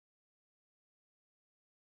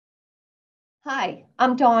Hi,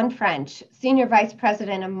 I'm Dawn French, Senior Vice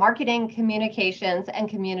President of Marketing, Communications, and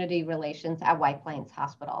Community Relations at White Plains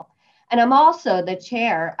Hospital. And I'm also the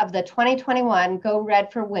chair of the 2021 Go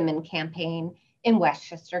Red for Women campaign in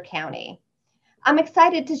Westchester County. I'm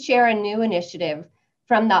excited to share a new initiative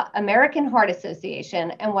from the American Heart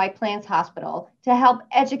Association and White Plains Hospital to help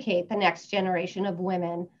educate the next generation of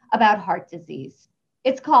women about heart disease.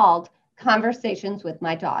 It's called Conversations with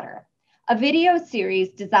My Daughter, a video series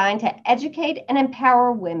designed to educate and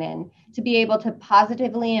empower women to be able to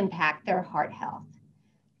positively impact their heart health.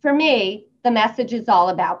 For me, the message is all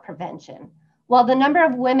about prevention. While the number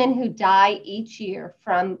of women who die each year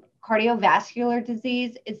from cardiovascular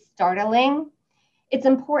disease is startling, it's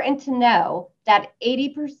important to know that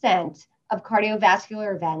 80% of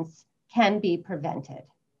cardiovascular events can be prevented.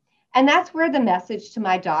 And that's where the message to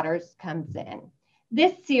my daughters comes in.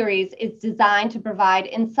 This series is designed to provide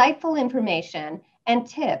insightful information and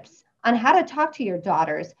tips on how to talk to your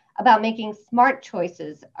daughters about making smart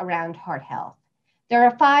choices around heart health. There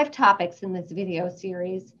are 5 topics in this video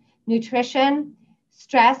series: nutrition,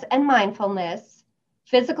 stress and mindfulness,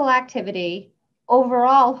 physical activity,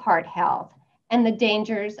 overall heart health, and the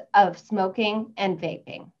dangers of smoking and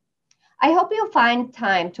vaping. I hope you'll find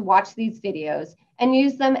time to watch these videos and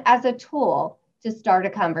use them as a tool to start a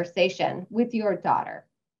conversation with your daughter.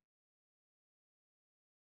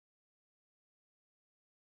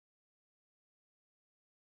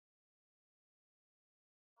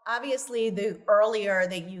 Obviously, the earlier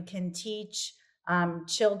that you can teach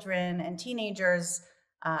children and teenagers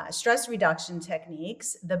stress reduction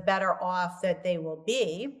techniques, the better off that they will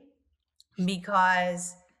be,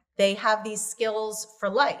 because they have these skills for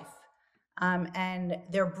life. And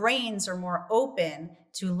their brains are more open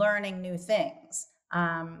to learning new things.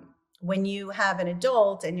 When you have an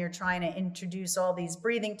adult and you're trying to introduce all these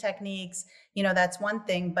breathing techniques, that's one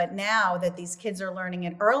thing. But now that these kids are learning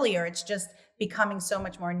it earlier, it's just becoming so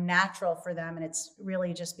much more natural for them. And it's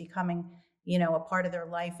really just becoming, a part of their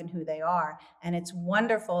life and who they are. And it's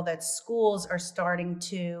wonderful that schools are starting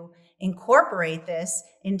to incorporate this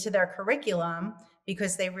into their curriculum,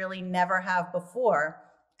 because they really never have before.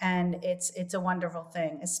 And it's a wonderful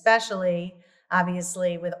thing, especially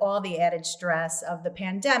obviously with all the added stress of the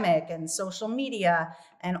pandemic and social media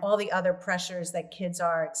and all the other pressures that kids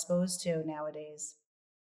are exposed to nowadays.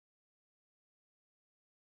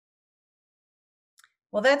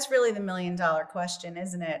 Well, that's really the $1 million question,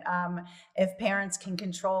 isn't it? If parents can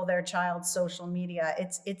control their child's social media,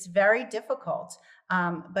 it's very difficult.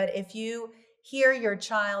 But if you hear your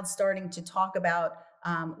child starting to talk about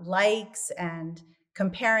likes and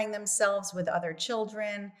comparing themselves with other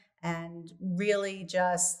children, and really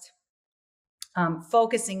just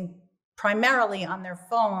focusing primarily on their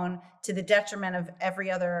phone to the detriment of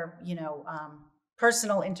every other,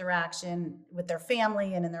 personal interaction with their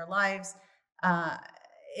family and in their lives,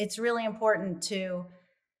 it's really important to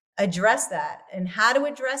address that. And how to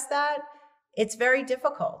address that? It's very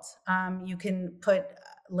difficult. You can put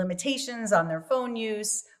limitations on their phone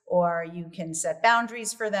use, or you can set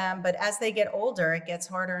boundaries for them. But as they get older, it gets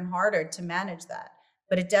harder and harder to manage that.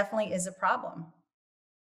 But it definitely is a problem.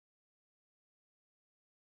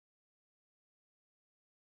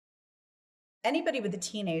 Anybody with a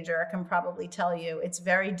teenager can probably tell you it's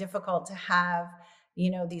very difficult to have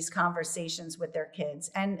these conversations with their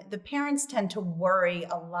kids, and the parents tend to worry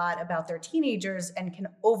a lot about their teenagers and can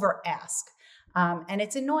over ask, and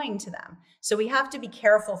it's annoying to them. So we have to be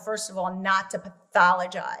careful, first of all, not to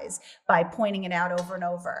pathologize by pointing it out over and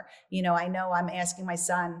over. I know I'm asking my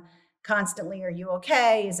son constantly, are you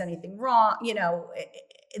okay, is anything wrong?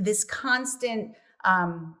 This constant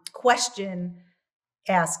question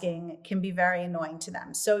asking can be very annoying to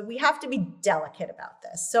them. So we have to be delicate about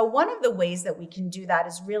this. So one of the ways that we can do that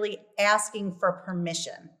is really asking for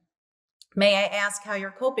permission. May I ask how you're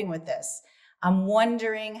coping with this? I'm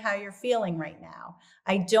wondering how you're feeling right now.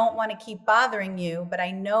 I don't want to keep bothering you, but I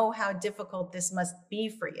know how difficult this must be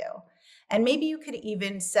for you. And maybe you could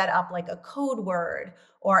even set up like a code word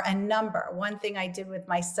or a number. One thing I did with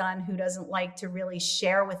my son, who doesn't like to really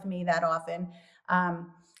share with me that often,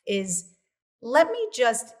 is let me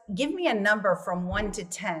just give me a number from 1 to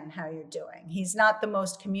 10, how you're doing. He's not the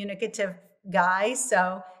most communicative guy,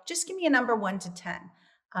 so just give me a number 1 to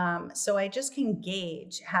 10. So I just can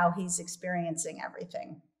gauge how he's experiencing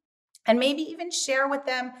everything. And maybe even share with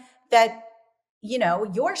them that,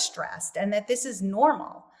 you're stressed and that this is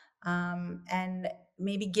normal. And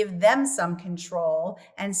maybe give them some control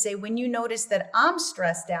and say, when you notice that I'm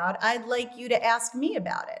stressed out, I'd like you to ask me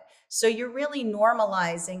about it. So you're really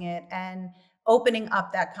normalizing it and opening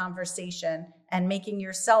up that conversation and making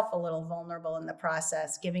yourself a little vulnerable in the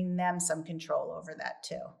process, giving them some control over that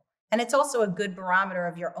too. And it's also a good barometer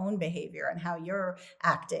of your own behavior and how you're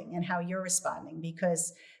acting and how you're responding,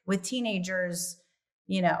 because with teenagers,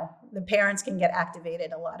 the parents can get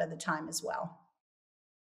activated a lot of the time as well.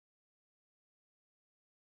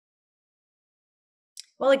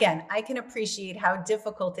 Well, again, I can appreciate how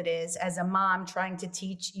difficult it is as a mom trying to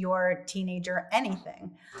teach your teenager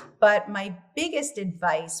anything. But my biggest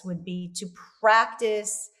advice would be to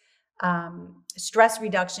practice stress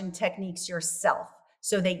reduction techniques yourself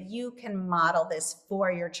so that you can model this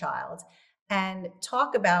for your child, and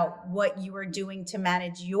talk about what you are doing to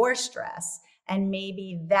manage your stress. And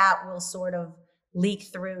maybe that will sort of leak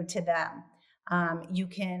through to them. You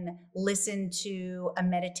can listen to a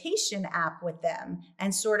meditation app with them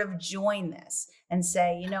and sort of join this and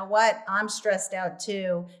say, you know what, I'm stressed out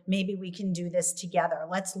too. Maybe we can do this together.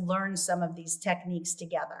 Let's learn some of these techniques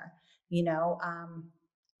together,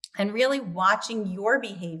 and really watching your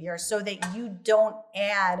behavior so that you don't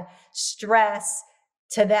add stress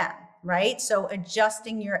to them, right? So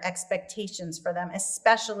adjusting your expectations for them,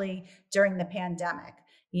 especially during the pandemic.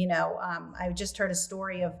 I just heard a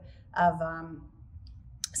story of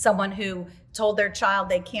someone who told their child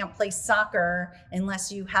they can't play soccer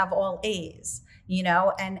unless you have all A's,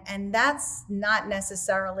 and that's not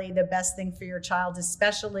necessarily the best thing for your child,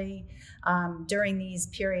 especially during these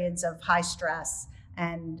periods of high stress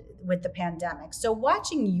and with the pandemic. So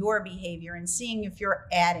watching your behavior and seeing if you're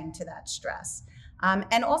adding to that stress,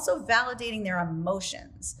 and also validating their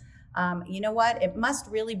emotions. It must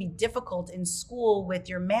really be difficult in school with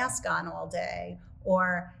your mask on all day,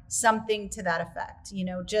 or something to that effect.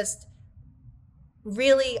 Just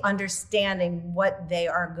really understanding what they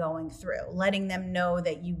are going through, letting them know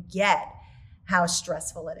that you get how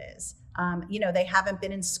stressful it is. They haven't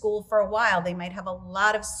been in school for a while. They might have a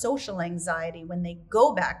lot of social anxiety when they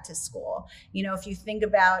go back to school. If you think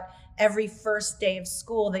about every first day of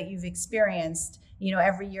school that you've experienced,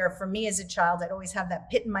 every year. For me as a child, I'd always have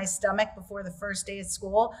that pit in my stomach before the first day of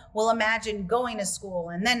school. Well, imagine going to school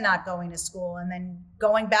and then not going to school and then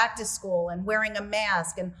going back to school and wearing a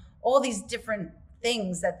mask and all these different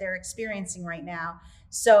things that they're experiencing right now.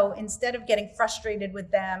 So instead of getting frustrated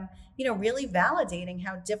with them, really validating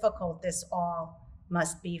how difficult this all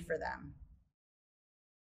must be for them.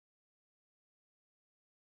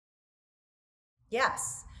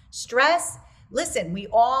 Yes, stress. Listen, we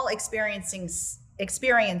all experience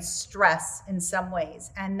stress in some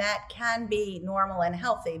ways, and that can be normal and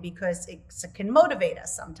healthy because it can motivate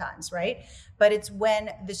us sometimes, right? But it's when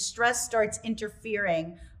the stress starts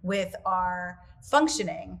interfering with our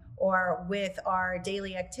functioning or with our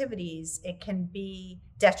daily activities, it can be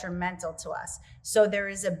detrimental to us. So there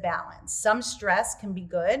is a balance. Some stress can be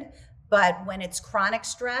good, but when it's chronic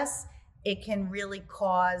stress, it can really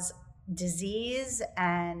cause disease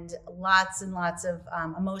and lots of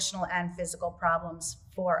emotional and physical problems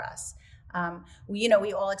for us.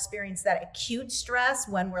 We all experience that acute stress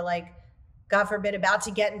when we're like, God forbid, about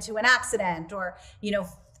to get into an accident, or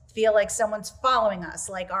feel like someone's following us,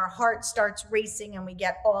 like our heart starts racing and we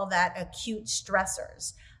get all that acute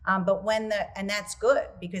stressors. But and that's good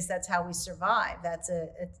because that's how we survive. That's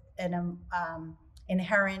an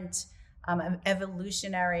inherent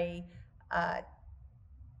evolutionary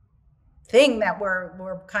thing that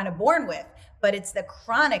we're kind of born with. But it's the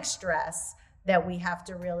chronic stress that we have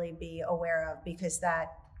to really be aware of, because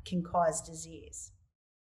that can cause disease.